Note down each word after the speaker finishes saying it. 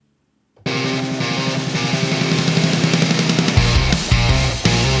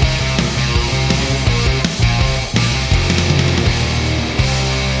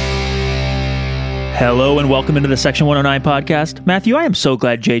Hello and welcome into the Section 109 podcast. Matthew, I am so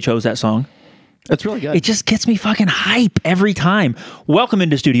glad Jay chose that song. It's really good. It just gets me fucking hype every time. Welcome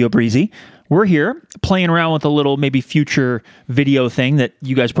into Studio Breezy. We're here playing around with a little maybe future video thing that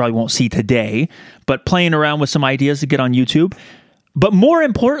you guys probably won't see today, but playing around with some ideas to get on YouTube. But more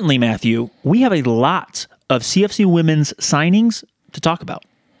importantly, Matthew, we have a lot of CFC women's signings to talk about.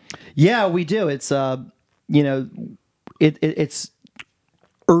 Yeah, we do. It's it's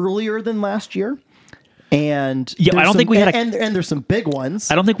earlier than last year. And yeah, I don't think we had and there's some big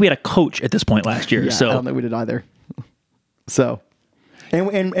ones. I don't think we had a coach at this point last year. Yeah, so I don't think we did either. So,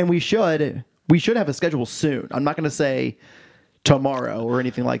 and we should have a schedule soon. I'm not going to say tomorrow or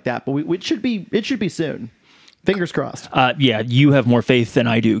anything like that, but it should be soon. Fingers crossed. Yeah, you have more faith than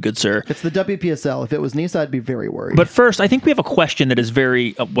I do, good sir. It's the WPSL. If it was NISA, I'd be very worried. But first, I think we have a question that is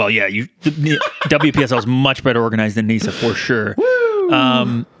very WPSL is much better organized than NISA for sure.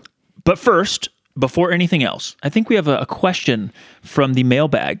 Woo! But first, before anything else, I think we have a question from the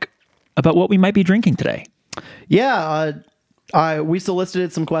mailbag about what we might be drinking today. Yeah, we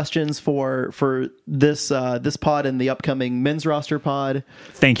solicited some questions for this pod and the upcoming men's roster pod.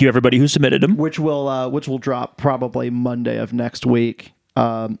 Thank you, everybody who submitted them. Which will drop probably Monday of next week,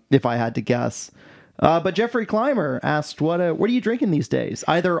 if I had to guess. But Jeffrey Clymer asked, "What are you drinking these days?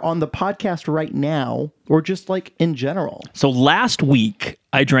 Either on the podcast right now or just like in general?" So last week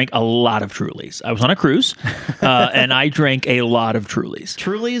I drank a lot of Trulies. I was on a cruise, and I drank a lot of Trulies.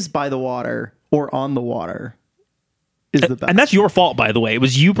 Trulies by the water or on the water is the best. And that's your fault, by the way. It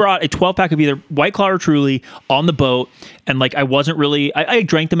was you brought a 12-pack of either White Claw or Truly on the boat, and like I wasn't really... I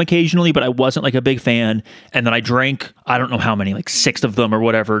drank them occasionally, but I wasn't like a big fan. And then I drank, I don't know how many, like 6 of them or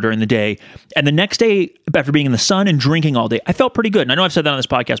whatever during the day. And the next day, after being in the sun and drinking all day, I felt pretty good. And I know I've said that on this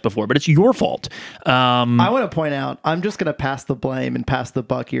podcast before, but it's your fault. I want to point out, I'm just going to pass the blame and pass the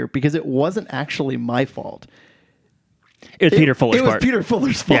buck here because it wasn't actually my fault. It was Peter Fuller's part. It was Peter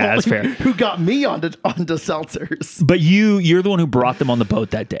Fuller's fault. Yeah, that's fair. Who got me onto seltzers. But you're the one who brought them on the boat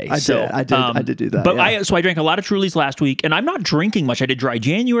that day. I did do that. But yeah. I drank a lot of Trulies last week, and I'm not drinking much. I did dry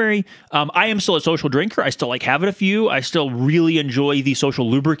January. I am still a social drinker. I still like having a few. I still really enjoy the social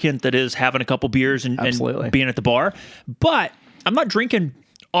lubricant that is having a couple beers and being at the bar. But I'm not drinking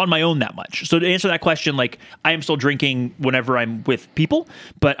on my own that much. So to answer that question, like I am still drinking whenever I'm with people,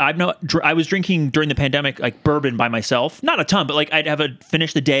 but I was drinking during the pandemic, like bourbon by myself, not a ton, but like I'd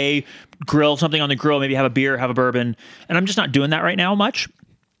finish the day, grill something on the grill, maybe have a beer, have a bourbon. And I'm just not doing that right now much.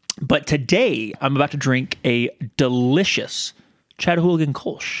 But today I'm about to drink a delicious Chattahoochee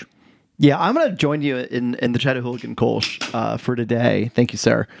Kolsch. Yeah, I'm going to join you in the Chattahoochee Kolsch for today. Thank you,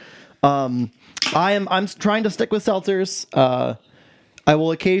 sir. I'm trying to stick with seltzers. I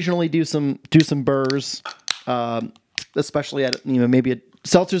will occasionally do some burrs, especially at maybe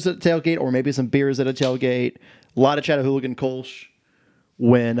seltzers at a tailgate or maybe some beers at a tailgate. A lot of Chattahoochee Kolsch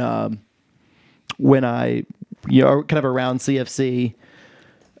when I kind of around CFC,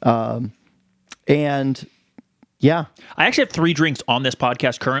 and yeah, I actually have 3 drinks on this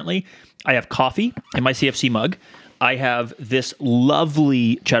podcast currently. I have coffee in my CFC mug. I have this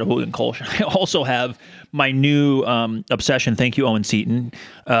lovely Chattahoochee Kolsch. I also have my new obsession, thank you, Owen Seaton,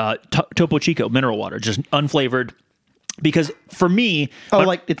 Topo Chico mineral water, just unflavored. Because for me...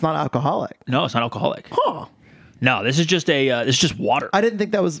 it's not alcoholic. No, it's not alcoholic. Huh. No, this is just it's just water. I didn't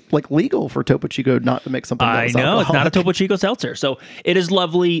think that was like legal for Topo Chico not to make something that was alcoholic. It's not a Topo Chico seltzer. So it is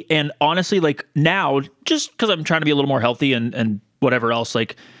lovely. And honestly, like now, just because I'm trying to be a little more healthy and whatever else,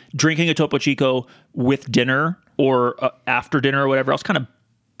 like drinking a Topo Chico with dinner or after dinner or whatever else kind of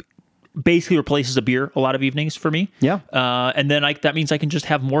basically replaces a beer a lot of evenings for me. Yeah. And then that means I can just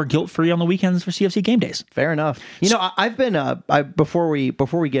have more guilt-free on the weekends for CFC game days. Fair enough. I've been before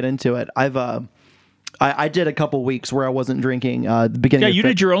we get into it, I did a couple weeks where I wasn't drinking the beginning. Yeah, you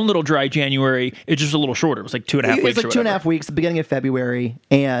did your own little dry January. It's just a little shorter. It was like 2.5 weeks. It was like 2.5 weeks, the beginning of February,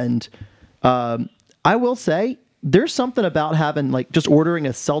 and I will say there's something about having like just ordering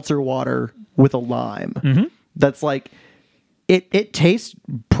a seltzer water with a lime. Mm-hmm. That's like it tastes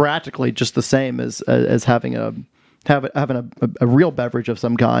practically just the same as having a real beverage of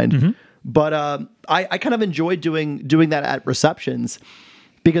some kind. Mm-hmm. But I kind of enjoyed doing that at receptions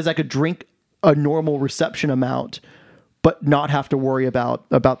because I could drink a normal reception amount, but not have to worry about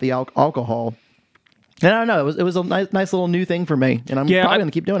the alcohol. And I don't know, it was a nice little new thing for me, and I'm probably going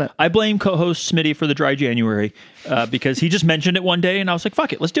to keep doing it. I blame co-host Smitty for the dry January because he just mentioned it one day, and I was like,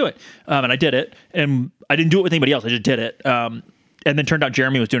 fuck it, let's do it. And I did it, and I didn't do it with anybody else. I just did it. And then turned out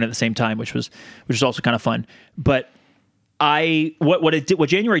Jeremy was doing it at the same time, which was also kind of fun. But what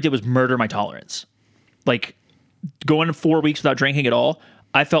January did was murder my tolerance. Like going 4 weeks without drinking at all,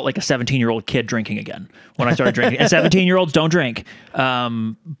 I felt like a 17-year-old kid drinking again when I started drinking. And 17-year-olds don't drink.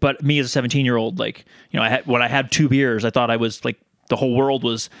 But me as a 17-year-old, like, when I had 2 beers, I thought I was like, the whole world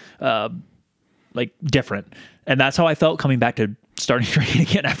was like different. And that's how I felt coming back to starting drinking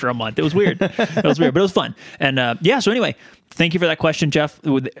again after a month. It was weird. But it was fun. And so anyway, thank you for that question, Jeff.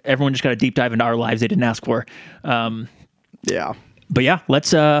 Everyone just got a deep dive into our lives they didn't ask for. Yeah. But yeah,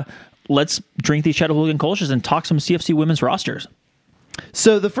 let's drink these Chattahoochee Kolsch's and talk some CFC women's rosters.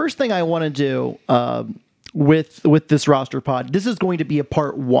 So the first thing I want to do with this roster pod, this is going to be a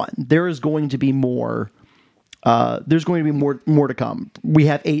part 1. There is going to be more. There's going to be more to come. We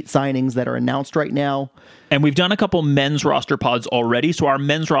have 8 signings that are announced right now. And we've done a couple men's roster pods already. So our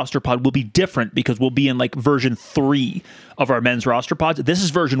men's roster pod will be different because we'll be in like version 3 of our men's roster pods. This is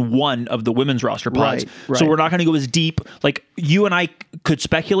version 1 of the women's roster pods. Right. So we're not going to go as deep. Like you and I could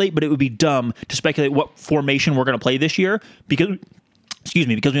speculate, but it would be dumb to speculate what formation we're going to play this year because we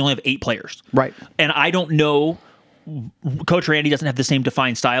only have 8 players. Right. And I don't know. Coach Randy doesn't have the same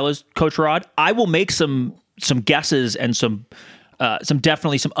defined style as Coach Rod. I will make some guesses and some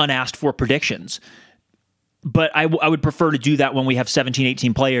definitely some unasked for predictions. But I would prefer to do that when we have 17,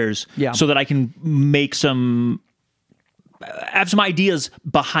 18 players so that I can make have some ideas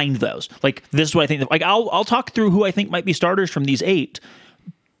behind those. Like, this is what I think. Like, I'll talk through who I think might be starters from these 8,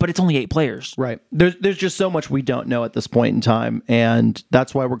 but it's only 8 players. Right. There's just so much we don't know at this point in time, and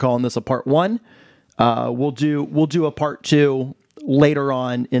that's why we're calling this a part 1. We'll do a part 2 later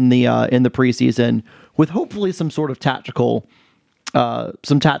on in the preseason with hopefully some sort of tactical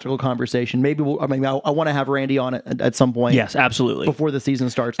conversation. Maybe I want to have Randy on it at some point. Yes, absolutely. Before the season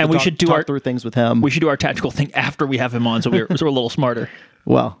starts, and we should talk through things with him. We should do our tactical thing after we have him on, so we're a little smarter.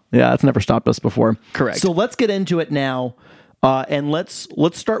 Well, yeah, that's never stopped us before. Correct. So let's get into it now, and let's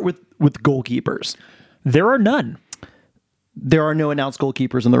start with goalkeepers. There are none. There are no announced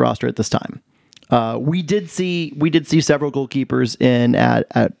goalkeepers in the roster at this time. We did see several goalkeepers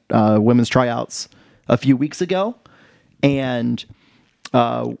at women's tryouts a few weeks ago, and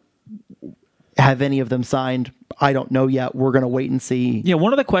have any of them signed? I don't know yet. We're going to wait and see. Yeah,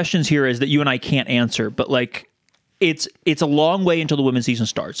 one of the questions here is that you and I can't answer, but like it's a long way until the women's season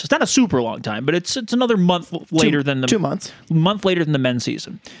starts. It's not a super long time, but it's another month later than the 2 months. Month later than the men's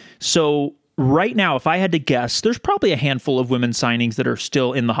season. So right now, if I had to guess, there's probably a handful of women's signings that are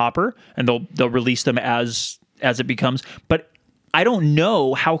still in the hopper, and they'll release them as it becomes. But I don't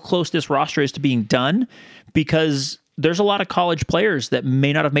know how close this roster is to being done because there's a lot of college players that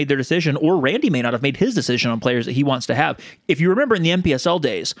may not have made their decision, or Randy may not have made his decision on players that he wants to have. If you remember in the MPSL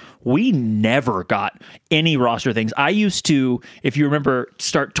days, we never got any roster things. I used to, if you remember,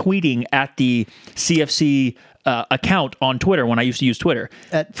 start tweeting at the CFC account on Twitter when I used to use Twitter.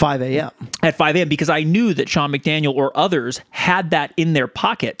 At 5 a.m. At 5 a.m. because I knew that Sean McDaniel or others had that in their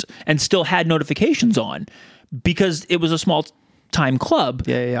pocket and still had notifications on because it was a small time club.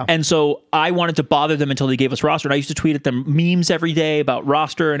 Yeah. And so I wanted to bother them until they gave us roster. And I used to tweet at them memes every day about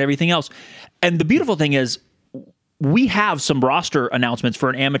roster and everything else. And the beautiful thing is we have some roster announcements for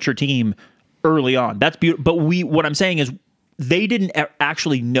an amateur team early on. That's beautiful. But what I'm saying is they didn't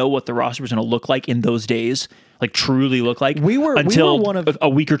actually know what the roster was going to look like in those days, like truly look like until one of a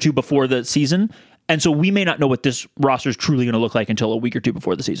week or two before the season. And so we may not know what this roster is truly going to look like until a week or two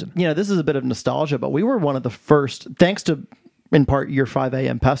before the season. This is a bit of nostalgia, but we were one of the first, thanks to, in part, your 5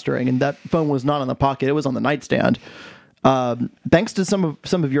 a.m. pestering, and that phone was not on the pocket, it was on the nightstand. Thanks to some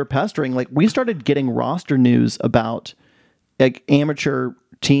of your pestering, like we started getting roster news about like amateur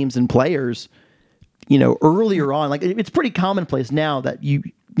teams and players, earlier on. Like it's pretty commonplace now that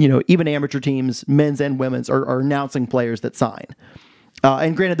even amateur teams, men's and women's, are announcing players that sign.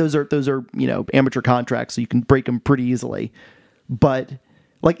 And granted, those are amateur contracts, so you can break them pretty easily. But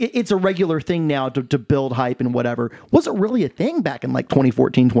like it's a regular thing now to build hype and whatever. Wasn't really a thing back in like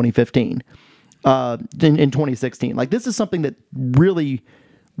 2014, 2015, in 2016. Like this is something that really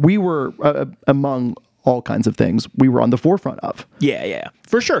we were among all kinds of things we were on the forefront of. Yeah,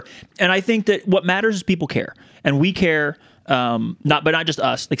 for sure. And I think that what matters is people care, and we care. Not just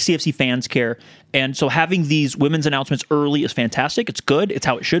us, like CFC fans care. And so having these women's announcements early is fantastic. It's good. It's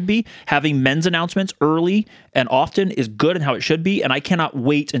how it should be. Having men's announcements early and often is good and how it should be. And I cannot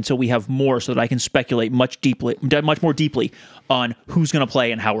wait until we have more so that I can speculate much more deeply on who's going to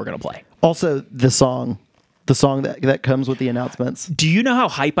play and how we're going to play. Also, the song that comes with the announcements. Do you know how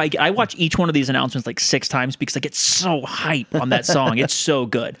hype I get? I watch each one of these announcements like 6 times because I get so hype on that song. It's so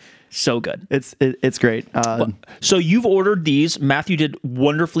good. So good. It's great. So you've ordered these. Matthew did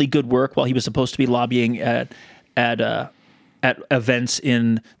wonderfully good work while he was supposed to be lobbying at events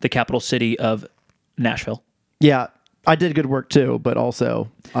in the capital city of Nashville. Yeah. I did good work too, but also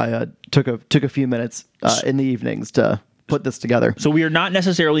I took a few minutes in the evenings to put this together. So we are not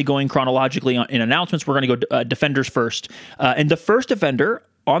necessarily going chronologically in announcements. We're going to go defenders first. And the first defender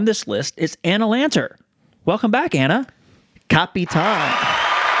on this list is Anna Lanter. Welcome back, Anna. Capitan.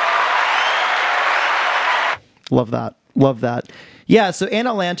 Love that. Love that. Yeah, so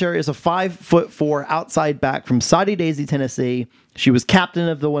Anna Lanter is a 5'4" outside back from Soddy Daisy, Tennessee. She was captain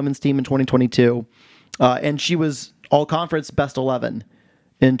of the women's team in 2022, and she was all-conference best 11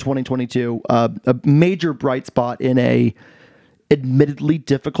 in 2022. A major bright spot in a admittedly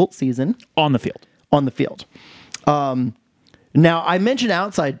difficult season. On the field. On the field. Now, I mentioned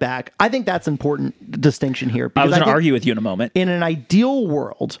outside back. I think that's important distinction here. I was going to argue with you in a moment. In an ideal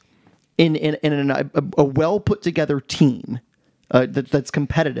world, in a well put together team that's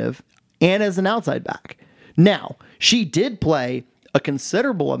competitive, and as an outside back. Now, she did play a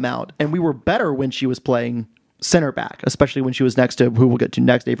considerable amount, and we were better when she was playing center back, especially when she was next to who we'll get to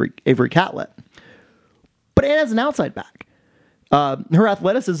next, Avery Catlett. But as an outside back, her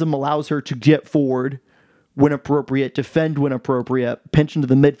athleticism allows her to get forward when appropriate, defend when appropriate, pinch into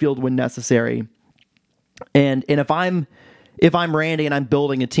the midfield when necessary. And if I'm Randy and I'm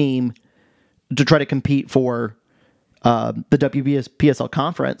building a team to try to compete for the WPSL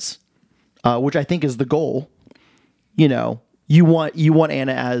conference, which I think is the goal, you want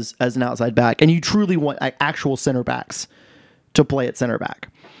Anna as an outside back, and you truly want actual center backs to play at center back.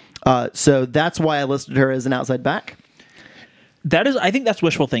 So that's why I listed her as an outside back. I think that's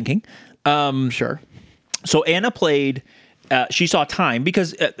wishful thinking. Sure. So Anna played, she saw time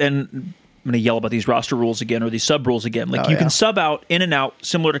because, and I'm going to yell about these roster rules again or these sub rules again. You can sub out in and out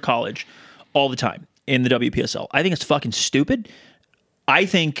similar to college all the time in the WPSL. I think it's fucking stupid. I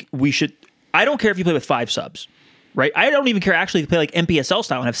think I don't care if you play with 5 subs, right? I don't even care actually if you play like NPSL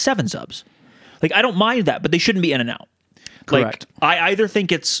style and have 7 subs. I don't mind that, but they shouldn't be in and out. Correct. I either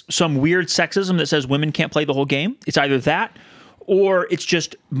think it's some weird sexism that says women can't play the whole game. It's either that or it's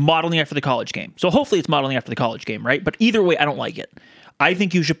just modeling after the college game. So hopefully it's modeling after the college game, right? But either way, I don't like it. I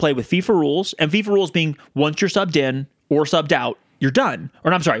think you should play with FIFA rules, and FIFA rules being once you're subbed in or subbed out, you're done.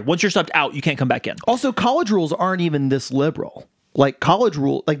 Or I'm sorry, once you're subbed out, you can't come back in. Also, college rules aren't even this liberal. College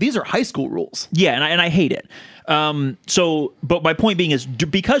rule, these are high school rules. Yeah, and I hate it. But my point being is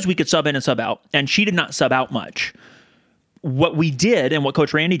because we could sub in and sub out, and she did not sub out much. What we did and what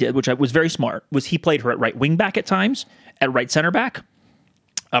Coach Randy did, which was very smart, was he played her at right wing back at times, at right center back,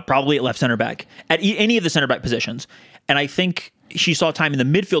 probably at left center back, at any of the center back positions. And I think she saw time in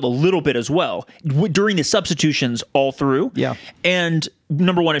the midfield a little bit as well during the substitutions all through. Yeah. And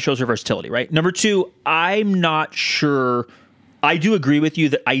number one, it shows her versatility, right? Number two, I'm not sure. I do agree with you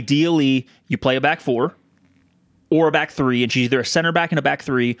that ideally you play a back 4 or a back 3, and she's either a center back and a back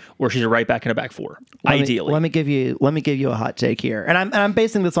 3, or she's a right back and a back 4. Ideally, let me give you a hot take here, and I'm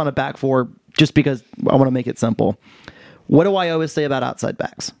basing this on a back 4 just because I want to make it simple. What do I always say about outside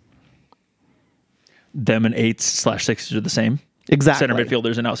backs? Them and 8/6s are the same. Exactly. Center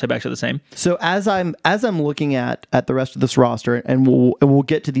midfielders and outside backs are the same. So as I'm looking at the rest of this roster, and we'll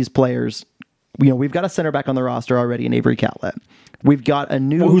get to these players. We've got a center back on the roster already in Avery Catlett. We've got a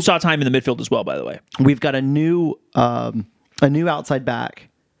new who saw time in the midfield as well, by the way. We've got a new outside back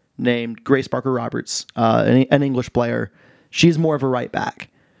named Grace Barker Roberts, an English player. She's more of a right back.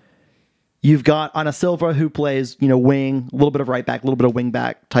 You've got Ana Silva, who plays wing, a little bit of right back, a little bit of wing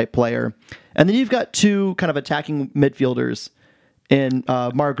back type player, and then you've got 2 kind of attacking midfielders in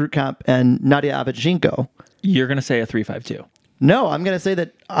Mara Grutkamp and Nadia Avichenko. You're going to say a 3-5-2. No, I'm going to say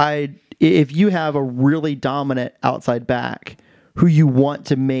that if you have a really dominant outside back who you want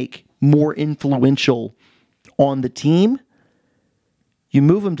to make more influential on the team, you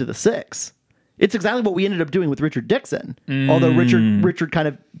move him to the 6. It's exactly what we ended up doing with Richard Dixon. Although Richard kind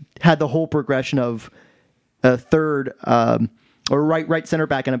of had the whole progression of a third or right center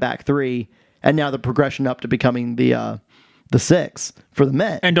back and a back 3, and now the progression up to becoming the 6 for the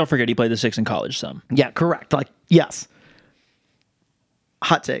men. And don't forget, he played the 6 in college some. Yeah, correct. Yes.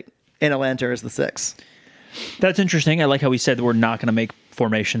 Hot take. Anna Lanter is the 6. That's interesting. I like how we said that we're not going to make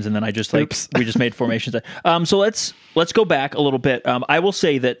formations, and then we just made formations. So let's go back a little bit. I will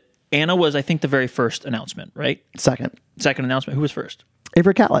say that Anna was, I think, the very first announcement, right? Second announcement. Who was first?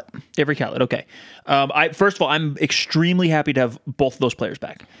 Avery Catlett. Avery Catlett. Okay. First of all, I'm extremely happy to have both of those players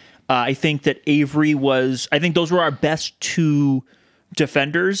back. I think that Avery I think those were our best 2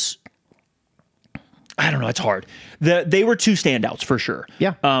 defenders. I don't know. It's hard. They were 2 standouts for sure.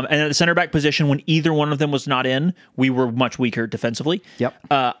 Yeah. And at the center back position, when either one of them was not in, we were much weaker defensively. Yep.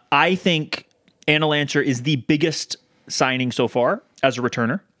 I think Anna Lanter is the biggest signing so far as a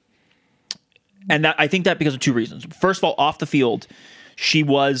returner. And I think that because of two reasons. First of all, off the field, she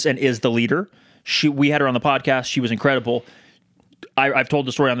was and is the leader. We had her on the podcast. She was incredible. I've told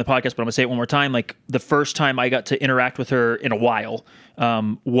the story on the podcast, but I'm going to say it one more time. Like, the first time I got to interact with her in a while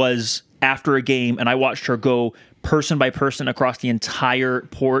was after a game, and I watched her go person by person across the entire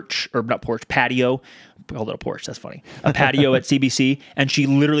patio. Called it a porch. That's funny. A patio at CBC, and she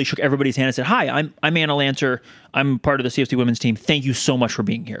literally shook everybody's hand and said, "Hi, I'm Anna Lancer. I'm part of the CFC women's team. Thank you so much for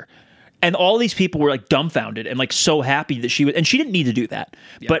being here." And all these people were like dumbfounded and like so happy that she was, and she didn't need to do that.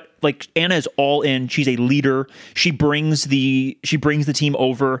 Yeah. But like, Anna is all in. She's a leader. She brings the team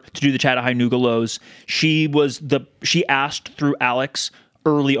over to do the Chattahoochee. She asked through Alex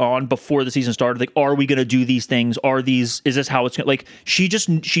early on before the season started, like, are we going to do these things? Is this how it's going to, like,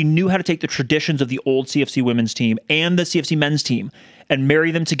 she knew how to take the traditions of the old CFC women's team and the CFC men's team and marry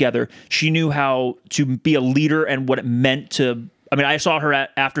them together. She knew how to be a leader and what it meant to, I mean, I saw her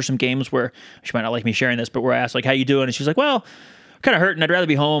after some games where, she might not like me sharing this, but where I asked, like, how you doing? And she's like, well, kind of hurting. I'd rather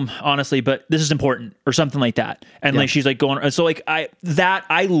be home, honestly, but this is important, or something like that. And like, she's like going, so like, I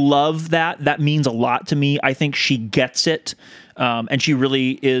love that. That means a lot to me. I think she gets it. And she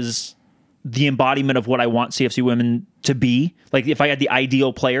really is the embodiment of what I want CFC women to be. Like, if I had the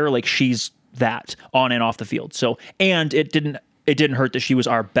ideal player, like, she's that on and off the field. So, and it didn't hurt that she was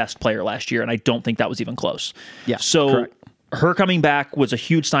our best player last year. And I don't think that was even close. Yeah. So correct. Her coming back was a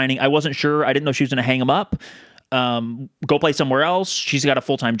huge signing. I wasn't sure. I didn't know she was going to hang him up. Go play somewhere else. She's got a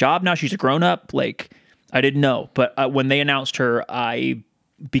full-time job now. She's a grown-up. Like, I didn't know. But when they announced her, I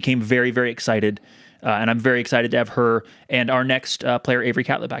became very, very excited. And I'm very excited to have her and our next player, Avery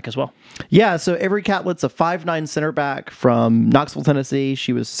Catlett, back as well. Yeah, so Avery Catlett's a 5'9" center back from Knoxville, Tennessee.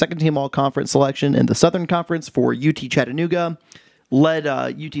 She was second-team all-conference selection in the Southern Conference for UT Chattanooga. Led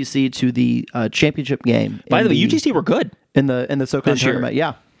UTC to the championship game. By the way, UTC were good in the SoCon tournament.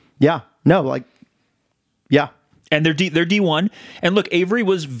 Yeah. No, like, yeah. And they're D1. And look, Avery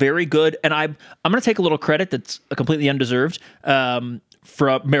was very good. And I'm going to take a little credit that's completely undeserved, or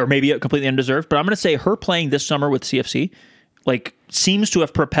maybe completely undeserved. But I'm going to say her playing this summer with CFC, like, seems to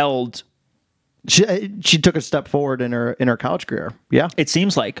have propelled. She took a step forward in her college career. Yeah, it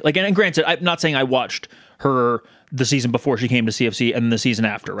seems like. And granted, I'm not saying I watched her the season before she came to CFC and the season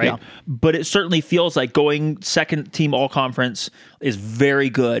after, right? Yeah. But it certainly feels like going second team all conference is very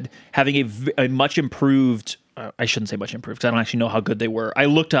good. Having a much improved, I shouldn't say much improved because I don't actually know how good they were. I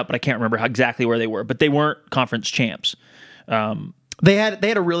looked up, but I can't remember exactly where they were. But they weren't conference champs. They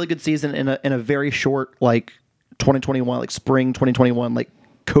had a really good season in a very short, like, 2021, like spring 2021, like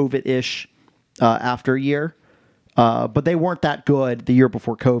COVID-ish after year. But they weren't that good the year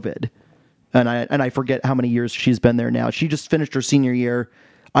before COVID. And I forget how many years she's been there now. She just finished her senior year.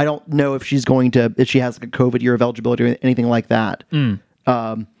 I don't know if she has like a COVID year of eligibility or anything like that.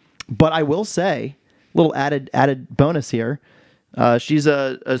 But I will say, little added bonus here. She's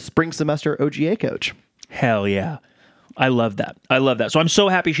a spring semester OGA coach. Hell yeah. I love that. So I'm so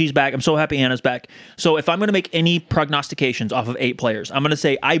happy she's back. I'm so happy Anna's back. So if I'm going to make any prognostications off of 8 players, I'm going to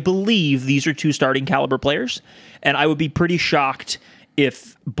say I believe these are 2 starting caliber players, and I would be pretty shocked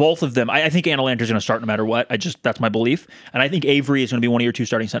if both of them. I think Anna Lanter's going to start no matter what. That's my belief, and I think Avery is going to be one of your 2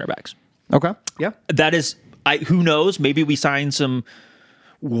 starting center backs. Okay. Yeah. That is. Who knows? Maybe we sign some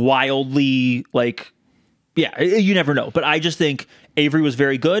wildly, like. Yeah, you never know. But I just think Avery was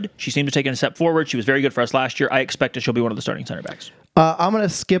very good. She seemed to take a step forward. She was very good for us last year. I expect that she'll be one of the starting center backs. I'm going to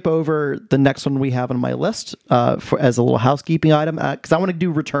skip over the next one we have on my list as a little housekeeping item because I want to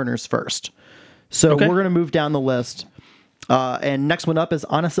do returners first. So We're going to move down the list. And next one up is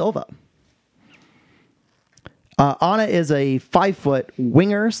Anna Silva. Anna is a 5-foot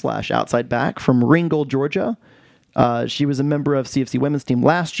winger / outside back from Ringgold, Georgia. She was a member of CFC women's team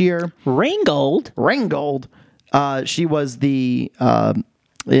last year. Ringgold. She was in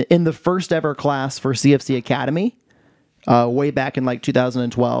the first ever class for CFC Academy, way back in like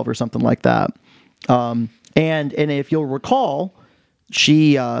 2012 or something like that. And if you'll recall,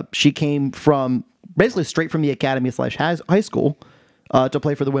 she came from basically straight from the academy / high school, to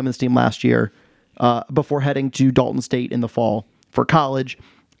play for the women's team last year, before heading to Dalton State in the fall for college.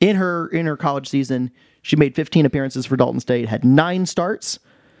 In her college season, she made 15 appearances for Dalton State, had 9 starts.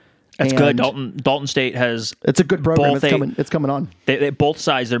 That's good. Dalton State has. It's a good program. It's coming on. They both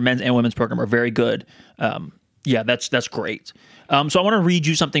sides, their men's and women's program, are very good. Yeah, that's great. So I want to read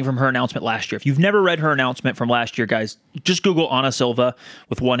you something from her announcement last year. If you've never read her announcement from last year, guys, just Google Anna Silva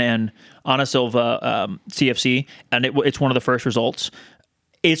with one N, Anna Silva CFC, and it's one of the first results.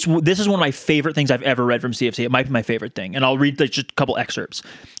 This is one of my favorite things I've ever read from CFC. It might be my favorite thing. And I'll read just a couple excerpts.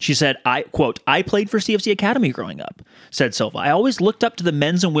 She said, quote, I played for CFC Academy growing up, said Silva. I always looked up to the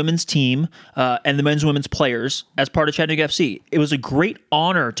men's and women's team and the men's and women's players as part of Chattanooga FC. It was a great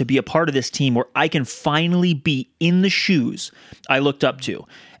honor to be a part of this team where I can finally be in the shoes I looked up to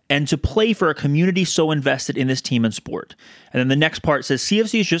and to play for a community so invested in this team and sport. And then the next part says,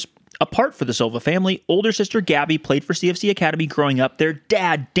 CFC is just a part for the Silva family. Older sister Gabby played for CFC Academy growing up. Their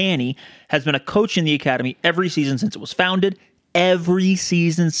dad, Danny, has been a coach in the academy every season since it was founded. Every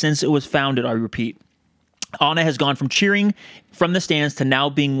season since it was founded, I repeat. Anna has gone from cheering from the stands to now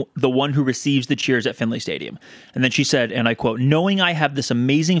being the one who receives the cheers at Finley Stadium. And then she said, and I quote, knowing I have this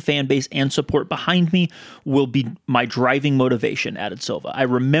amazing fan base and support behind me will be my driving motivation, added Silva. I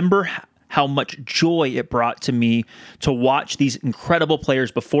remember how much joy it brought to me to watch these incredible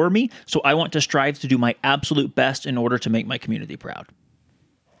players before me. So I want to strive to do my absolute best in order to make my community proud.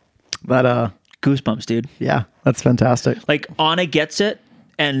 That goosebumps, dude. Yeah, that's fantastic. Like Anna gets it,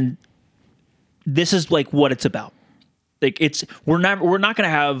 and this is like what it's about. Like we're not going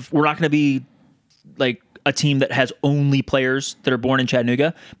to be like a team that has only players that are born in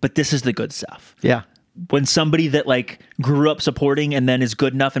Chattanooga, but this is the good stuff. Yeah. When somebody that like grew up supporting and then is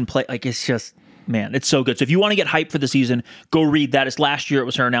good enough and play, like it's just, man, it's so good. So if you want to get hyped for the season, go read that. It's last year. It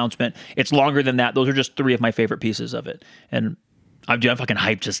was her announcement. It's longer than that. Those are just 3 of my favorite pieces of it. And I'm fucking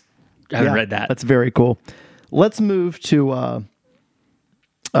hyped just having read that. That's very cool. Let's move to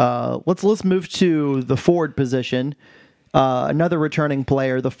let's move to the forward position. Another returning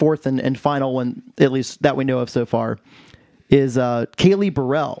player, the fourth and final one, at least that we know of so far, is Kaylee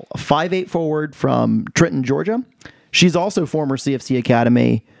Burrell, a 5'8" forward from Trenton, Georgia. She's also former CFC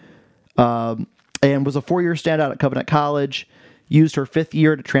Academy and was a 4-year standout at Covenant College, used her 5th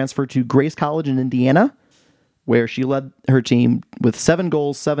year to transfer to Grace College in Indiana, where she led her team with 7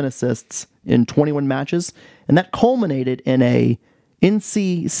 goals, 7 assists in 21 matches, and that culminated in a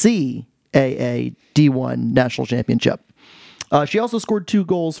NCCAA D1 national championship. She also scored 2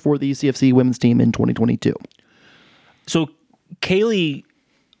 goals for the CFC women's team in 2022. So Kaylee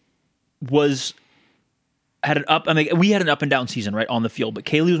had an up. I mean, we had an up and down season, right, on the field, but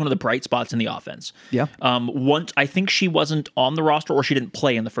Kaylee was one of the bright spots in the offense. Yeah. Once I think she wasn't on the roster or she didn't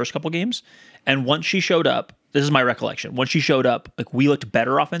play in the first couple games, and once she showed up, this is my recollection. Once she showed up, like we looked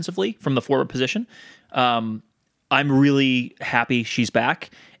better offensively from the forward position. I'm really happy she's back.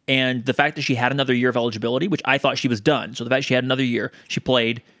 And the fact that she had another year of eligibility, which I thought she was done. So the fact she had another year, she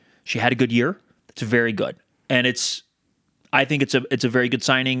played, she had a good year. It's very good. And I think it's a very good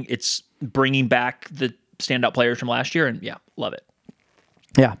signing. It's bringing back the standout players from last year, and yeah, love it.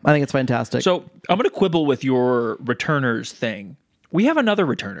 Yeah, I think it's fantastic. So I'm going to quibble with your returners thing. We have another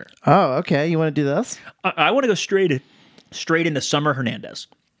returner. Oh, okay. You want to do this? I want to go straight into Summer Hernandez.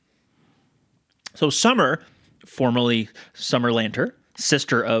 So Summer, formerly Summer Lanter,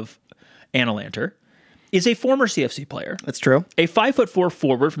 sister of Anna Lanter, is a former CFC player. That's true. A 5'4"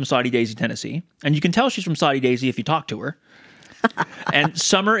 forward from Saudi Daisy, Tennessee. And you can tell she's from Saudi Daisy if you talk to her. And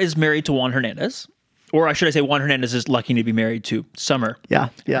Summer is married to Juan Hernandez. Or I should I say Juan Hernandez is lucky to be married to Summer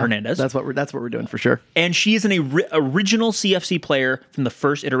Hernandez. That's what we're doing for sure. And she is an original CFC player from the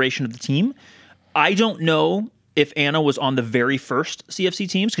first iteration of the team. I don't know if Anna was on the very first CFC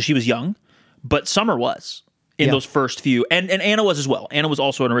teams because she was young, but Summer was in those first few. And Anna was as well. Anna was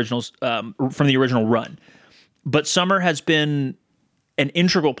also an original from the original run. But Summer has been an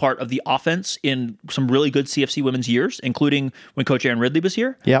integral part of the offense in some really good CFC women's years, including when Coach Aaron Ridley was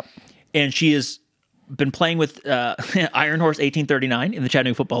here. Yep. And she has been playing with Iron Horse 1839 in the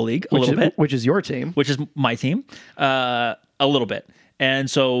Chattanooga Football League little bit. Which is your team. Which is my team. A little bit. And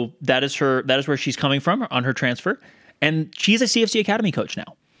so that is where she's coming from on her transfer. And she's a CFC Academy coach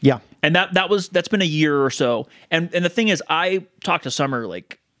now. Yeah. And that's been a year or so. And the thing is, I talked to Summer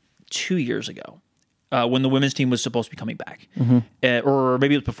like 2 years ago when the women's team was supposed to be coming back. Mm-hmm. Or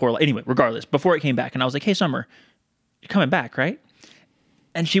maybe it was before. Anyway, regardless, before it came back. And I was like, hey, Summer, you're coming back, right?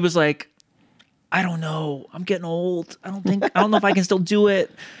 And she was like, I don't know. I'm getting old. I don't know if I can still do it.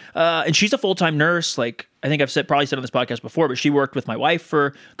 And she's a full-time nurse. Like I think I've probably said on this podcast before, but she worked with my wife for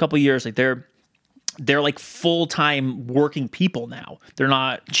a couple of years. Like they're like full-time working people now. They're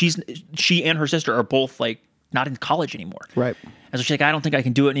not, she and her sister are both like not in college anymore. Right. And so she's like, I don't think I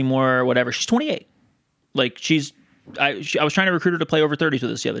can do it anymore or whatever. She's 28. Like I was trying to recruit her to play over 30s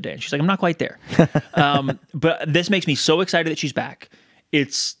with us the other day. And she's like, I'm not quite there. But this makes me so excited that she's back.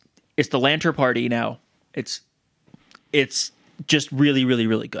 It's the Lanter party now. It's just really, really,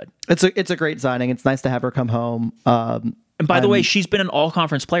 really good. It's a great signing. It's nice to have her come home. And by the way, she's been an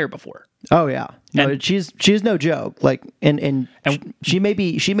all-conference player before. Oh yeah, no, she's no joke. Like, and she may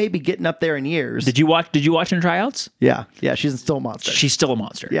be getting up there in years. Did you watch in tryouts? Yeah, she's still a monster. She's still a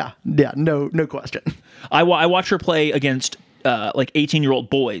monster. Yeah, no question. I watch her play against like 18-year-old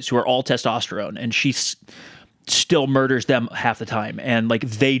boys who are all testosterone, and she still murders them half the time, and like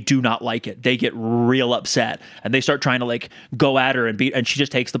they do not like it. They get real upset, and they start trying to like go at her and beat. And she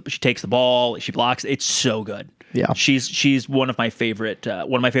just takes the ball. She blocks. It's so good. Yeah, she's one of my favorite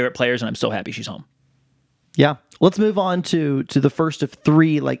players, and I'm so happy she's home. Yeah, let's move on to the first of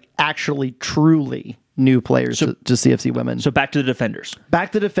three like actually truly new players to CFC women. So back to the defenders.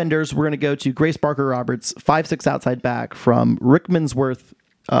 We're going to go to Grace Barker Roberts, 5'6" outside back from Rickmansworth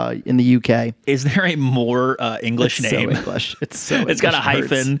in the UK. Is there a more English name? So English. It's got a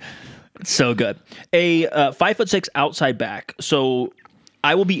hyphen. It's so good. A 5'6" outside back. So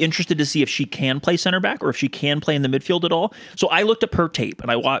I will be interested to see if she can play center back or if she can play in the midfield at all. So I looked up her tape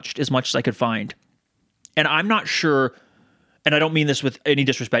and I watched as much as I could find. And I'm not sure, and I don't mean this with any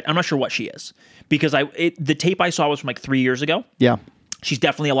disrespect, I'm not sure what she is. Because the tape I saw was from like 3 years ago. Yeah. She's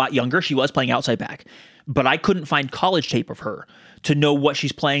definitely a lot younger. She was playing outside back. But I couldn't find college tape of her to know what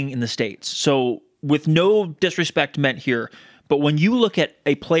she's playing in the States. So with no disrespect meant here, but when you look at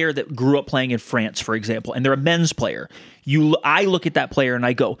a player that grew up playing in France, for example, and they're a men's player, I look at that player and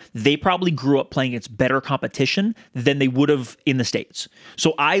I go, they probably grew up playing against better competition than they would have in the States.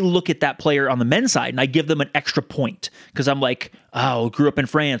 So I look at that player on the men's side and I give them an extra point because I'm like, oh, grew up in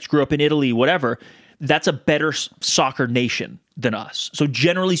France, grew up in Italy, whatever. That's a better soccer nation than us. So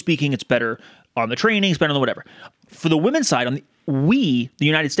generally speaking, it's better on the training, it's better on the whatever. For the women's side, the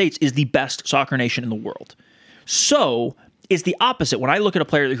United States, is the best soccer nation in the world. So it's the opposite. When I look at a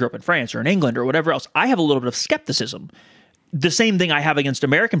player that grew up in France or in England or whatever else, I have a little bit of skepticism. The same thing I have against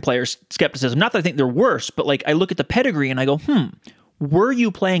American players, skepticism. Not that I think they're worse, but like I look at the pedigree and I go, were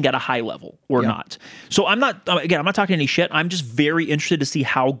you playing at a high level or not? So I'm not talking any shit. I'm just very interested to see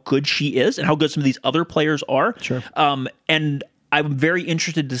how good she is and how good some of these other players are. Sure. And I'm very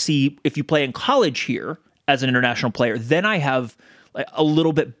interested to see if you play in college here as an international player, then I have a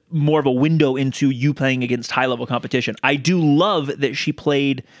little bit more of a window into you playing against high-level competition. I do love that she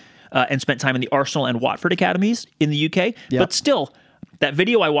played and spent time in the Arsenal and Watford academies in the UK, but still, that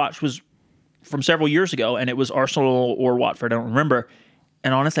video I watched was from several years ago, and it was Arsenal or Watford, I don't remember,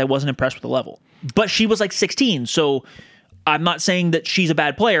 and honestly, I wasn't impressed with the level. But she was like 16, so I'm not saying that she's a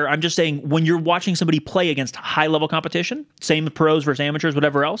bad player. I'm just saying when you're watching somebody play against high-level competition, same with pros versus amateurs,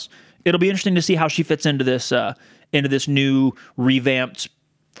 whatever else, it'll be interesting to see how she fits into this new, revamped,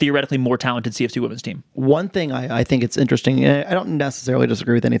 theoretically more talented CFC women's team. One thing I think it's interesting, and I don't necessarily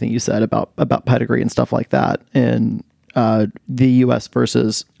disagree with anything you said about pedigree and stuff like that in the U.S.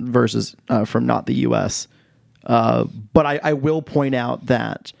 versus from not the U.S., but I will point out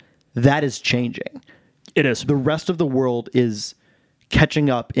that is changing. It is. The rest of the world is catching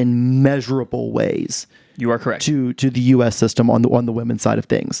up in measurable ways. You are correct. To the U.S. system on the women's side of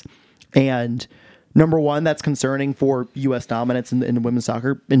things. And number one, that's concerning for U.S. dominance in women's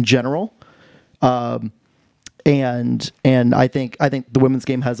soccer in general. And I think the women's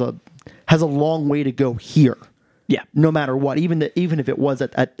game has a long way to go here. Yeah. No matter what, even if it was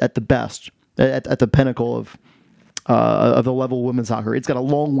at the best, at the pinnacle of the level of women's soccer, it's got a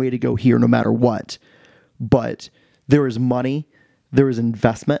long way to go here, no matter what. But there is money, there is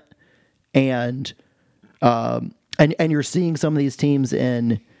investment, and you're seeing some of these teams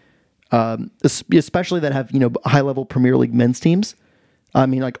in, especially that have high level Premier League men's teams. I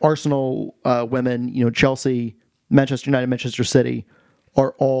mean, like Arsenal women, Chelsea, Manchester United, Manchester City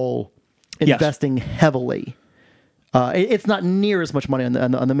are all investing heavily. It's not near as much money on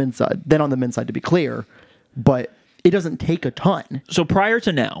the men's side than on the men's side, to be clear, but it doesn't take a ton. So prior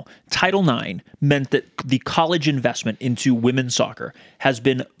to now, Title IX meant that the college investment into women's soccer has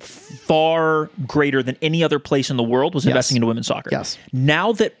been far greater than any other place in the world was investing into women's soccer. Yes.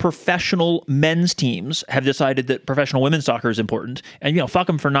 Now that professional men's teams have decided that professional women's soccer is important, and fuck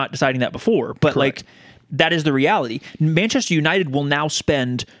them for not deciding that before, but Correct. that is the reality. Manchester United will now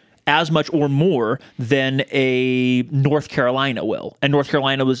spend as much or more than a North Carolina will, and North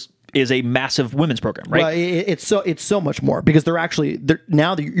Carolina is a massive women's program, right? Well, it's so much more because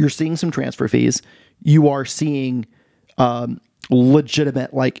now that you're seeing some transfer fees, you are seeing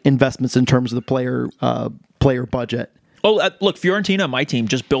legitimate investments in terms of the player budget. Oh, look, Fiorentina, my team,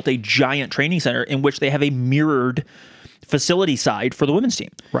 just built a giant training center in which they have a mirrored facility side for the women's team.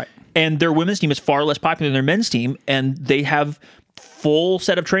 Right. And their women's team is far less popular than their men's team, and they have full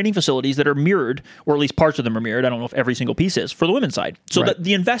set of training facilities that are mirrored, or at least parts of them are mirrored. I don't know if every single piece is for the women's side. So that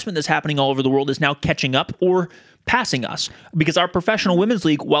the investment that's happening all over the world is now catching up or passing us, because our professional women's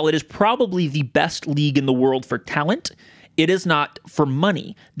league, while it is probably the best league in the world for talent, it is not for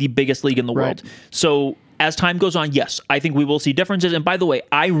money the biggest league in the world. So as time goes on, yes, I think we will see differences. And by the way,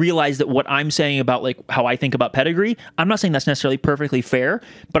 I realize that what I'm saying about like how I think about pedigree, I'm not saying that's necessarily perfectly fair,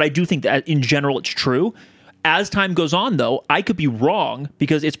 but I do think that in general it's true. As time goes on, though, I could be wrong,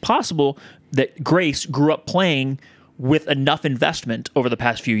 because it's possible that Grace grew up playing with enough investment over the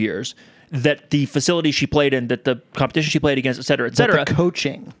past few years that the facility she played in, that the competition she played against, et cetera,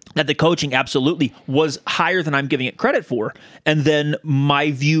 that the coaching absolutely was higher than I'm giving it credit for. And then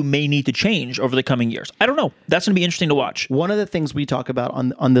my view may need to change over the coming years. I don't know. That's going to be interesting to watch. One of the things we talk about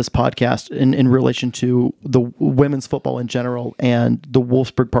on this podcast in relation to the women's football in general and the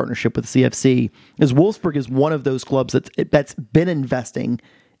Wolfsburg partnership with CFC is Wolfsburg is one of those clubs that's been investing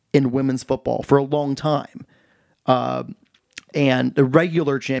in women's football for a long time. And the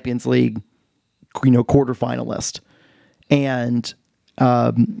regular Champions League, quarterfinalist, and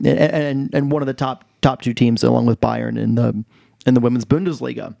one of the top two teams, along with Bayern in the women's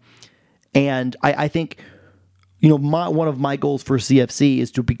Bundesliga. And I think, one of my goals for CFC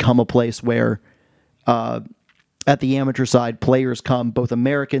is to become a place where, at the amateur side, players come, both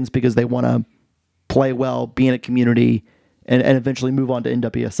Americans because they want to play well, be in a community, and eventually move on to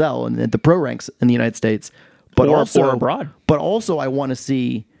NWSL and the pro ranks in the United States. But or abroad. But also, I want to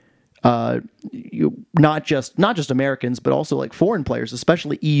see not just Americans, but also like foreign players,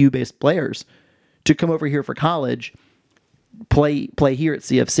 especially EU-based players, to come over here for college, play here at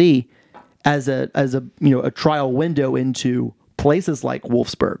CFC as a trial window into places like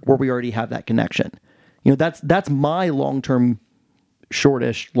Wolfsburg, where we already have that connection. That's my long-term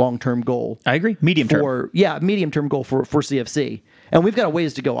goal. I agree. Medium term goal for CFC, and we've got a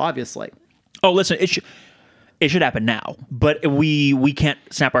ways to go, obviously. Oh, listen, it should happen now, but we can't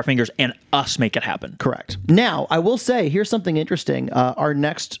snap our fingers and us make it happen. Correct. Now, I will say, here's something interesting. Our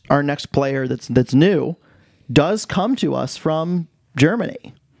next player that's new does come to us from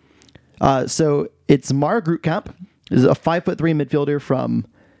Germany. So it's Mara Grootkamp, is a 5'3" midfielder from,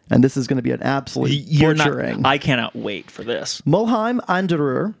 and this is going to be an absolute butchering. I cannot wait for this. Mulheim an der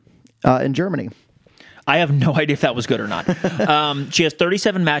Ruhr in Germany. I have no idea if that was good or not. She has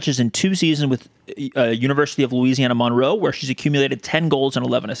 37 matches in 2 seasons with University of Louisiana Monroe, where she's accumulated 10 goals and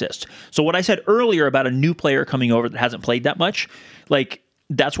 11 assists. So what I said earlier about a new player coming over that hasn't played that much,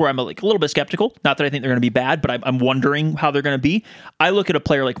 that's where I'm a little bit skeptical. Not that I think they're going to be bad, but I'm wondering how they're going to be. I look at a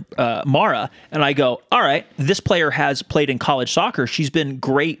player like Mara, and I go, all right, this player has played in college soccer. She's been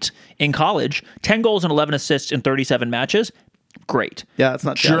great in college. 10 goals and 11 assists in 37 matches. Great. Yeah, it's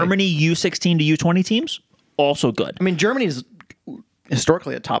not Germany U16 to U20 teams, also good. I mean, Germany's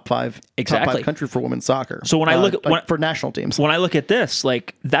historically a top five country for women's soccer. So when I look at for national teams, when I look at this,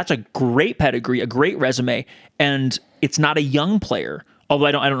 that's a great pedigree, a great resume, and it's not a young player. Although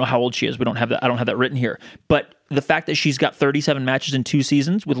I don't know how old she is. We don't have that. I don't have that written here. But the fact that she's got 37 matches in 2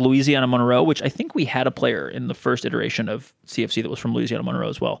 seasons with Louisiana Monroe, which I think we had a player in the first iteration of CFC that was from Louisiana Monroe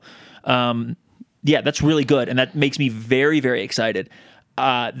as well. Yeah, that's really good, and that makes me very, very excited.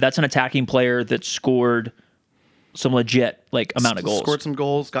 That's an attacking player that scored some legit amount of goals. Scored some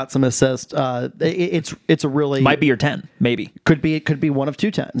goals, got some assists. It's a really might be your 10, maybe. Could be one of 2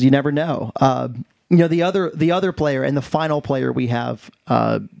 10s. You never know. The other player and the final player we have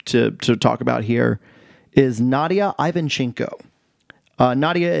to talk about here is Nadia Ivanchenko.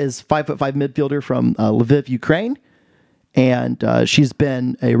 Nadia is 5'5" midfielder from Lviv, Ukraine. And she's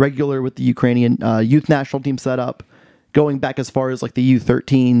been a regular with the Ukrainian youth national team setup, going back as far as the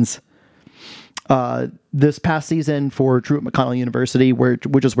U13s. This past season for Truett McConnell University,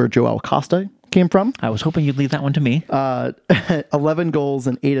 which is where Joel Costa came from. I was hoping you'd leave that one to me. 11 goals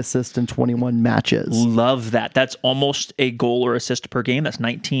and 8 assists in 21 matches. Love that. That's almost a goal or assist per game. That's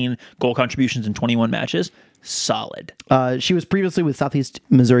 19 goal contributions in 21 matches. Solid. She was previously with Southeast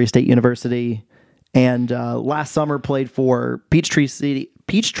Missouri State University. And last summer played for Peachtree City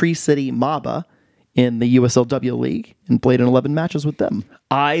MABA in the USLW League and played in 11 matches with them.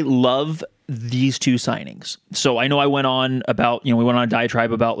 I love these 2 signings. So I know I went on about, we went on a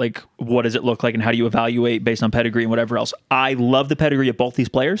diatribe about what does it look like and how do you evaluate based on pedigree and whatever else. I love the pedigree of both these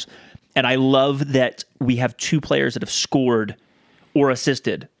players. And I love that we have 2 players that have scored or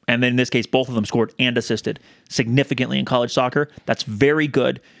assisted. And then in this case, both of them scored and assisted significantly in college soccer. That's very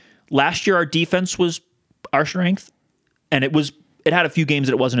good. Last year, our defense was our strength, and it had a few games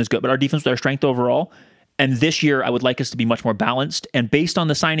that it wasn't as good, but our defense was our strength overall. And this year, I would like us to be much more balanced. And based on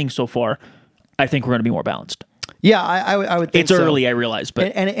the signings so far, I think we're going to be more balanced. Yeah, I would think it's early, I realize,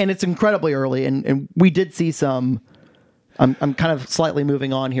 but and it's incredibly early, and we did see some. I'm kind of slightly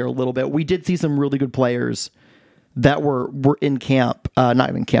moving on here a little bit. We did see some really good players that were in camp, not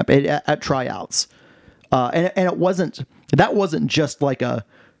even camp, at tryouts, and it wasn't just like a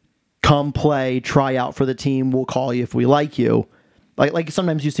come play tryout for the team. We'll call you if we like you, like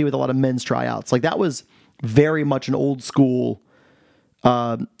sometimes you see with a lot of men's tryouts. Like that was very much an old school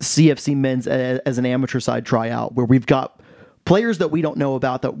CFC men's as an amateur side tryout where we've got players that we don't know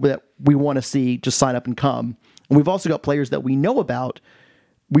about that we want to see just sign up and come. And we've also got players that we know about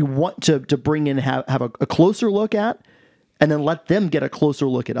we want to bring in and have a closer look at, and then let them get a closer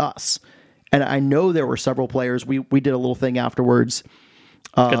look at us. And I know there were several players. We did a little thing afterwards.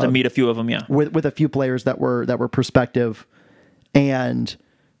 Got to meet a few of them, yeah. With a few players that were prospective. And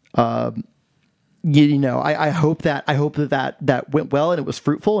I hope that went well and it was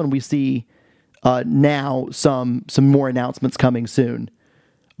fruitful, and we see now some more announcements coming soon.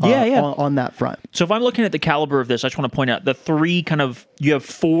 On that front. So if I'm looking at the caliber of this, I just want to point out the three you have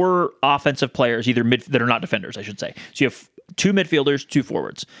 4 offensive players, either that are not defenders, I should say. So you have 2 midfielders, 2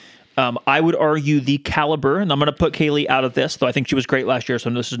 forwards. I would argue the caliber, and I'm going to put Kaylee out of this, though I think she was great last year,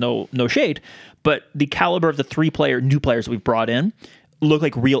 so this is no shade, but the caliber of the 3 new players that we've brought in look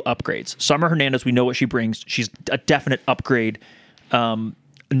like real upgrades. Summer Hernandez, we know what she brings. She's a definite upgrade.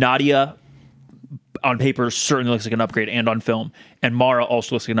 Nadia, on paper, certainly looks like an upgrade, and on film. And Mara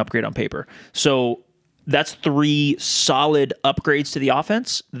also looks like an upgrade on paper. So that's 3 solid upgrades to the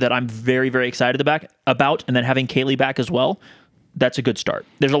offense that I'm very, very excited about. And then having Kaylee back as well, that's a good start.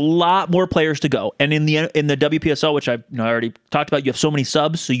 There's a lot more players to go. And in the WPSL, which I already talked about, you have so many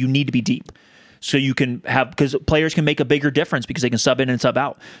subs, so you need to be deep. So you can because players can make a bigger difference because they can sub in and sub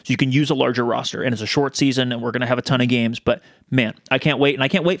out. So you can use a larger roster. And it's a short season, and we're going to have a ton of games. But man, I can't wait. And I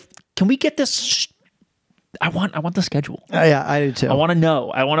can't wait. Can we get this? I want the schedule. Yeah, I do too. I want to know.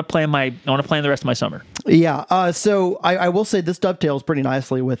 I want to plan the rest of my summer. Yeah. So I will say this dovetails pretty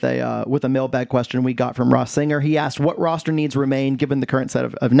nicely with a mailbag question we got from Ross Singer. He asked what roster needs remain given the current set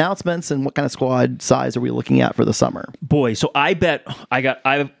of announcements, and what kind of squad size are we looking at for the summer? Boy, so I bet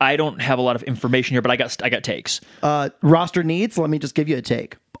I don't have a lot of information here, but I got takes. Roster needs. Let me just give you a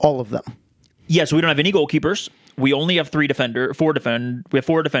take. All of them. Yeah. So we don't have any goalkeepers. We only have 4 defenders,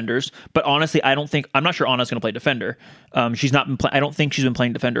 but honestly, I'm not sure Anna's going to play defender. She's not been I don't think she's been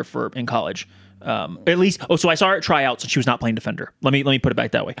playing defender in college. At least, so I saw her at tryouts and she was not playing defender. Let me put it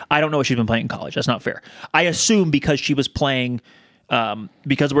back that way. I don't know if she's been playing in college. That's not fair. I assume because she was playing,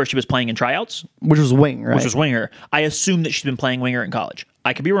 because of where she was playing in tryouts, which was wing, right? Which was winger. I assume that she's been playing winger in college.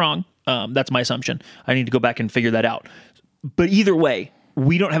 I could be wrong. That's my assumption. I need to go back and figure that out. But either way,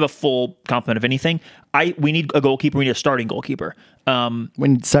 we don't have a full complement of anything. We need a goalkeeper. We need a starting goalkeeper. We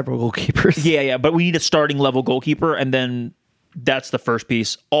need several goalkeepers. Yeah, but we need a starting level goalkeeper, and then that's the first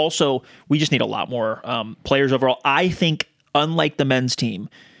piece. Also, we just need a lot more players overall. I think, unlike the men's team,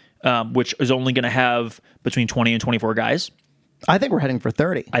 which is only going to have between 20 and 24 guys, I think we're heading for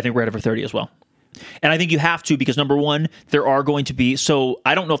 30. I think we're headed for 30 as well. And I think you have to, because number one, there are going to be, so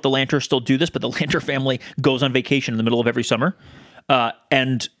I don't know if the Lanters still do this, but the Lanter family goes on vacation in the middle of every summer.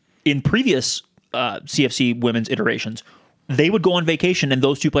 And in previous CFC women's iterations, they would go on vacation and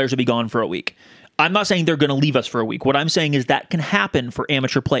those 2 players would be gone for a week. I'm not saying they're going to leave us for a week. What I'm saying is that can happen for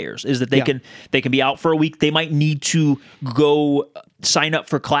amateur players, is that they can be out for a week. They might need to go sign up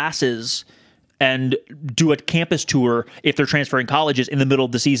for classes and do a campus tour if they're transferring colleges in the middle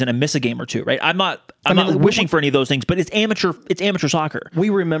of the season and miss a game or 2, right? I'm not wishing for any of those things, but it's amateur soccer. We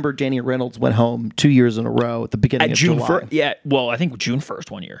remember Danny Reynolds went home 2 years in a row at the beginning of July. I think June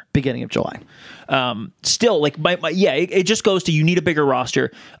 1st one year. Beginning of July. Still, like, it just goes to, you need a bigger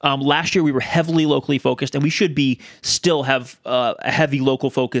roster. Last year we were heavily locally focused, and we should still have a heavy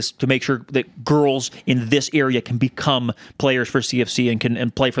local focus to make sure that girls in this area can become players for CFC and can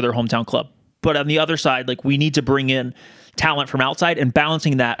play for their hometown club. But on the other side, like, we need to bring in talent from outside, and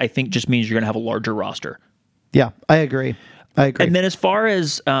balancing that, I think, just means you're going to have a larger roster. Yeah, I agree. And then as far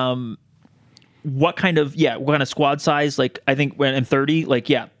as what kind of squad size, like, I think when 30,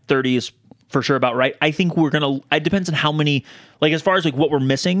 30 is for sure about right. I think it depends on how many, like, as far as like what we're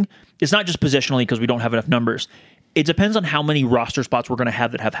missing, it's not just positionally because we don't have enough numbers. It depends on how many roster spots we're going to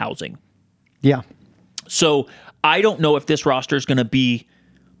have that have housing. Yeah. So I don't know if this roster is going to be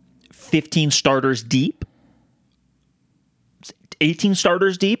 15 starters deep, 18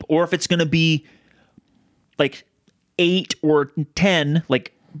 starters deep, or if it's going to be like 8 or 10,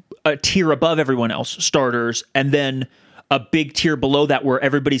 like a tier above everyone else, starters, and then a big tier below that where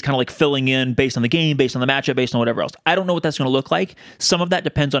everybody's kind of like filling in based on the game, based on the matchup, based on whatever else. I don't know what that's going to look like. Some of that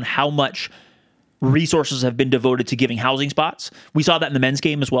depends on how much resources have been devoted to giving housing spots. We saw that in the men's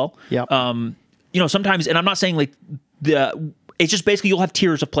game as well. Yeah. Sometimes, and I'm not saying like it's just basically you'll have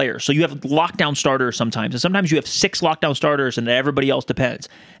tiers of players. So you have lockdown starters sometimes, and sometimes you have 6 lockdown starters and everybody else depends.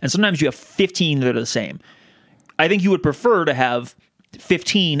 And sometimes you have 15 that are the same. I think you would prefer to have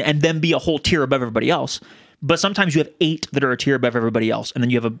 15 and then be a whole tier above everybody else. But sometimes you have 8 that are a tier above everybody else, and then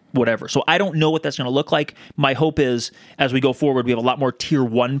you have a whatever. So I don't know what that's going to look like. My hope is, as we go forward, we have a lot more tier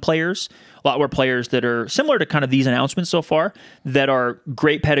 1 players, a lot more players that are similar to kind of these announcements so far, that are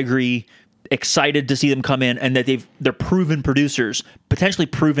great pedigree, excited to see them come in, and that they're proven producers, potentially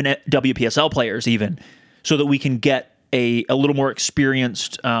proven WPSL players even, so that we can get a little more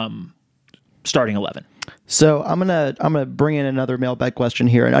experienced starting 11. So I'm gonna bring in another mailbag question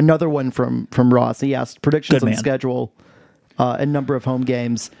here, and another one from Ross. He asked predictions on schedule and number of home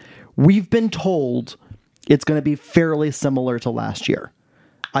games. We've been told it's going to be fairly similar to last year.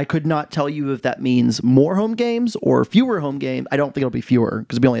 I could not tell you if that means more home games or fewer home games. I don't think it'll be fewer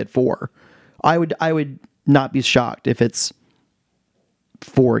because we only had 4. I would not be shocked if it's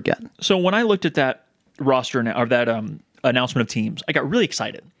 4 again. So when I looked at that roster or that announcement of teams, I got really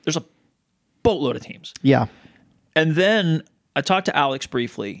excited. There's a boatload of teams. Yeah. And then I talked to Alex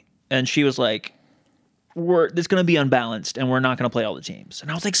briefly, and she was like, it's going to be unbalanced, and we're not going to play all the teams.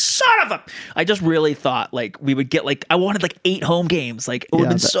 And I was like, son of a... I just really thought, like, we would get, like... I wanted, like, 8 home games. Like, it would have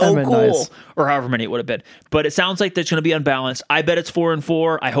been so cool. Nice. Or however many it would have been. But it sounds like that's going to be unbalanced. I bet it's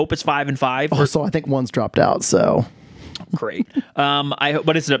 4-4. I hope it's 5-5. Also, I think one's dropped out, so... Great.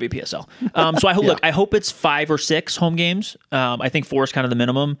 But it's the WPSL. So I hope, look, I hope it's 5 or 6 home games. I think 4 is kind of the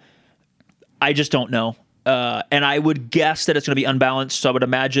minimum. I just don't know. And I would guess that it's going to be unbalanced. So I would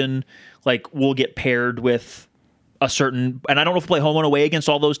imagine like we'll get paired with a certain, and I don't know if we'll play home and away against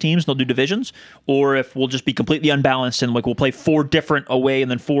all those teams and they'll do divisions, or if we'll just be completely unbalanced and like we'll play 4 different away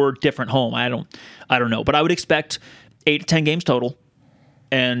and then 4 different home. I don't know, but I would expect 8 to 10 games total.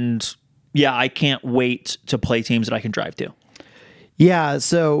 And yeah, I can't wait to play teams that I can drive to. Yeah.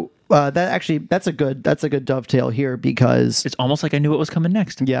 So that's a good dovetail here because it's almost like I knew what was coming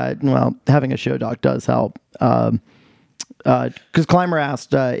next. Yeah, well, having a show doc does help. Because Clymer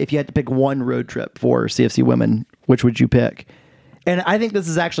asked if you had to pick one road trip for CFC women, which would you pick? And I think this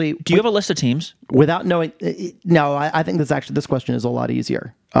is actually. Do you have a list of teams without knowing? No, I think this question is a lot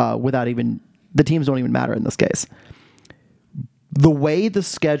easier. Without even the teams don't even matter in this case. The way the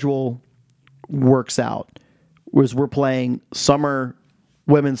schedule works out was we're playing summer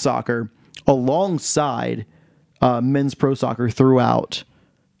women's soccer alongside men's pro soccer throughout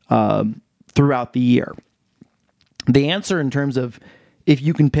the year. The answer in terms of if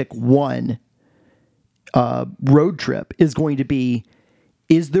you can pick one road trip is going to be,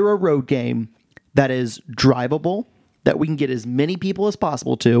 is there a road game that is drivable, that we can get as many people as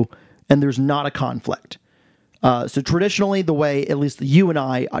possible to, and there's not a conflict? So traditionally, the way at least you and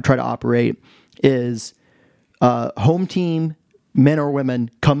I try to operate is home team, men or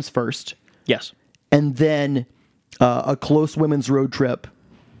women, comes first. Yes. And then a close women's road trip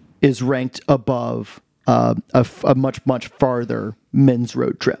is ranked above a much, much farther men's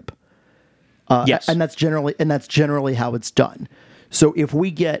road trip. Yes. And that's generally how it's done. So if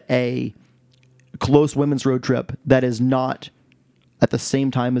we get a close women's road trip that is not at the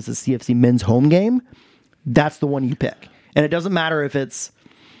same time as the CFC men's home game, that's the one you pick. And it doesn't matter if it's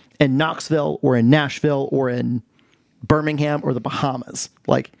in Knoxville or in Nashville or in Birmingham or the Bahamas.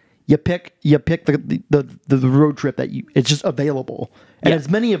 Like you pick the road trip that it's just available, and as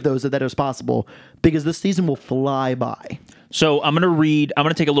many of those that as possible, because this season will fly by. So I'm going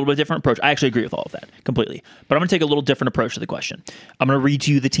to take a little bit different approach. I actually agree with all of that completely, but I'm going to take a little different approach to the question. I'm going to read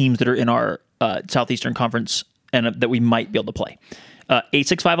to you the teams that are in our Southeastern Conference and that we might be able to play.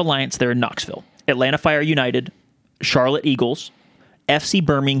 865 Alliance, they're in Knoxville. Atlanta Fire United, Charlotte Eagles, FC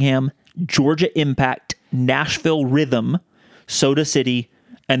Birmingham, Georgia Impact, Nashville Rhythm, Soda City,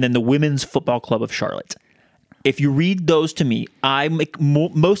 and then the Women's Football Club of Charlotte. If you read those to me, I'm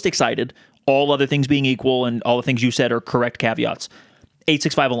most excited, all other things being equal and all the things you said are correct caveats.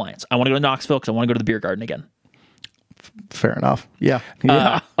 865 Alliance. I want to go to Knoxville because I want to go to the beer garden again. Fair enough. Yeah.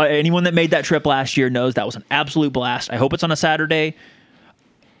 Anyone that made that trip last year knows that was an absolute blast. I hope it's on a Saturday.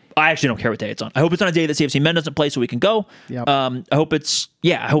 I actually don't care what day it's on. I hope it's on a day that CFC Men doesn't play so we can go. Yep. I hope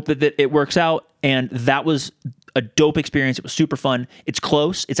that it works out. And that was a dope experience. It was super fun. It's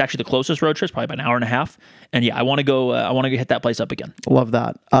close. It's actually the closest road trip. It's probably about an hour and a half. And yeah, I want to go hit that place up again. Love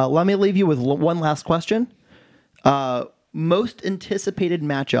that. Let me leave you with one last question. Most anticipated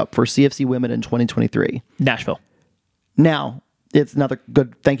matchup for CFC Women in 2023? Nashville. Now, it's another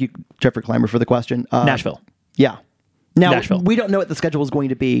good, thank you, Jeffrey Clymer, for the question. Nashville. Yeah. Now, Nashville. We don't know what the schedule is going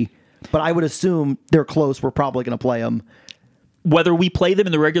to be But I would assume they're close. We're probably going to play them. Whether we play them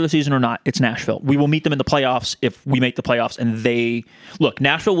in the regular season or not, it's Nashville. We will meet them in the playoffs if we make the playoffs. And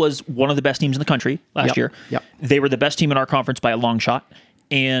Nashville was one of the best teams in the country last year. Yep. They were the best team in our conference by a long shot.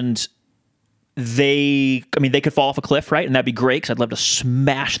 And they could fall off a cliff, right? And that'd be great because I'd love to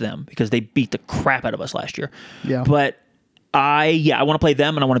smash them because they beat the crap out of us last year. Yeah. But I want to play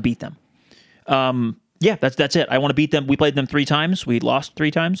them and I want to beat them. That's it. I want to beat them. We played them 3 times. We lost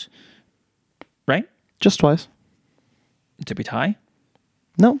 3 times, right? Just twice. Did we tie?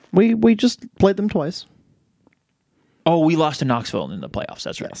 No, we just played them twice. Oh, we lost to Knoxville in the playoffs.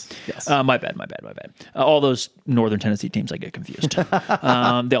 That's right. Yes. My bad. All those Northern Tennessee teams, I get confused.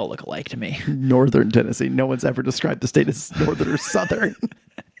 They all look alike to me. Northern Tennessee. No one's ever described the state as Northern or Southern.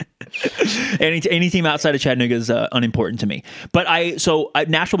 Any team outside of Chattanooga is unimportant to me. But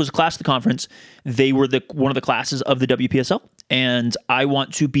Nashville was a class of the conference. They were one of the classes of the WPSL, and I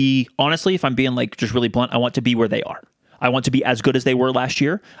want to be, honestly, if I'm being just really blunt, I want to be where they are. I want to be as good as they were last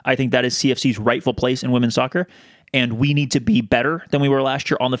year. I think that is CFC's rightful place in women's soccer, and we need to be better than we were last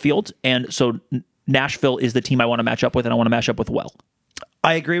year on the field. And so Nashville is the team I want to match up with, and I want to match up with well.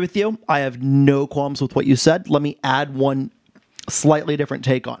 I agree with you. I have no qualms with what you said. Let me add one slightly different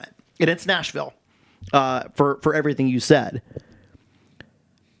take on it. And it's Nashville for everything you said.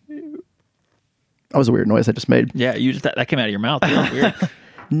 That was a weird noise I just made. Yeah, that came out of your mouth. Weird.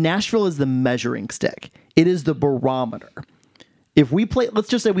 Nashville is the measuring stick. It is the barometer. If we play, let's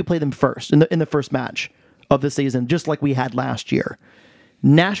just say we play them first in the first match of the season, just like we had last year.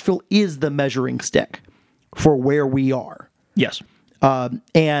 Nashville is the measuring stick for where we are. Yes, and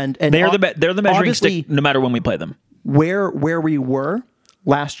they're the measuring stick no matter when we play them. Where we were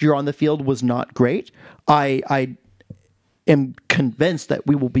last year on the field was not great. I am convinced that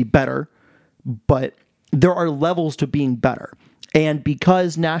we will be better, but there are levels to being better. And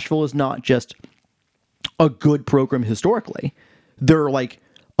because Nashville is not just a good program historically, they're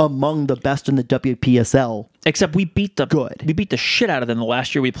among the best in the WPSL. Except we beat the shit out of them the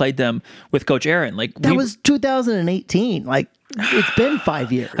last year we played them with Coach Aaron. That was 2018. It's been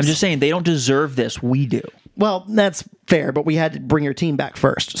 5 years. I'm just saying they don't deserve this. We do. Well, that's fair, but we had to bring your team back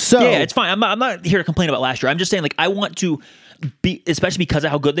first. So yeah, it's fine. I'm not here to complain about last year. I'm just saying I want to be, especially because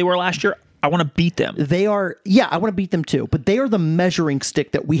of how good they were last year. I want to beat them. They are, I want to beat them too. But they are the measuring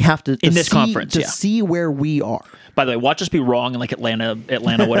stick that we have to in this conference to see where we are. By the way, watch us be wrong in Atlanta,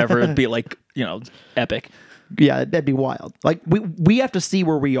 whatever. It'd be epic. Yeah, that'd be wild. We have to see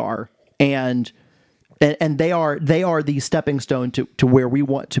where we are, and they are the stepping stone to where we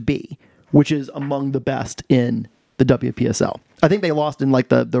want to be, which is among the best in the WPSL. I think they lost in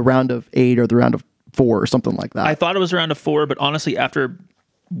the round of 8 or the round of 4 or something like that. I thought it was a round of 4, but honestly, after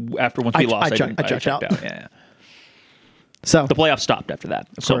once we lost, I checked out. Yeah. So the playoffs stopped after that.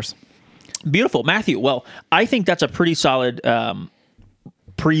 Of course. Beautiful, Matthew. Well, I think that's a pretty solid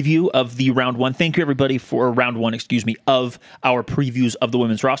preview of the round 1. Thank you, everybody, for round 1, of our previews of the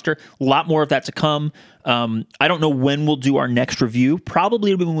women's roster. A lot more of that to come. I don't know when we'll do our next review.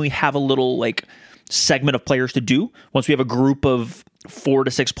 Probably when we have a little segment of players to do. Once we have a group of 4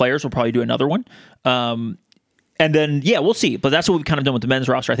 to 6 players, we'll probably do another one. And then, we'll see. But that's what we've kind of done with the men's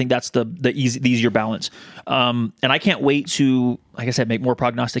roster. I think that's the easier balance. And I can't wait to, like I said, make more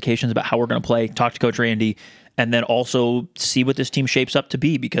prognostications about how we're going to play, talk to Coach Randy, and then also see what this team shapes up to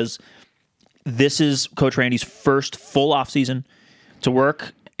be, because this is Coach Randy's first full offseason to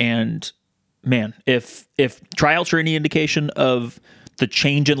work. And, man, if tryouts are any indication of the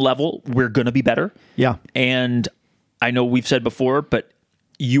change in level, we're going to be better. Yeah. And I know we've said before, but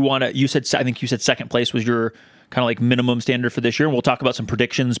I think you said second place was your kind of minimum standard for this year. And we'll talk about some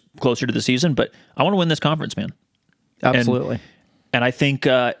predictions closer to the season, but I want to win this conference, man. Absolutely. And I think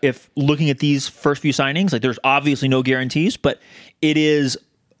if looking at these first few signings, there's obviously no guarantees, but it is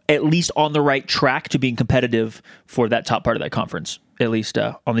at least on the right track to being competitive for that top part of that conference, at least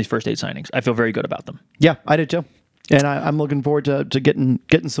on these first 8 signings. I feel very good about them. Yeah, I do too. And I'm looking forward to getting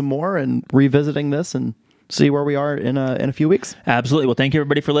some more and revisiting this and see where we are in a few weeks. Absolutely. Well, thank you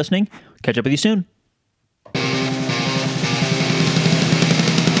everybody for listening. Catch up with you soon.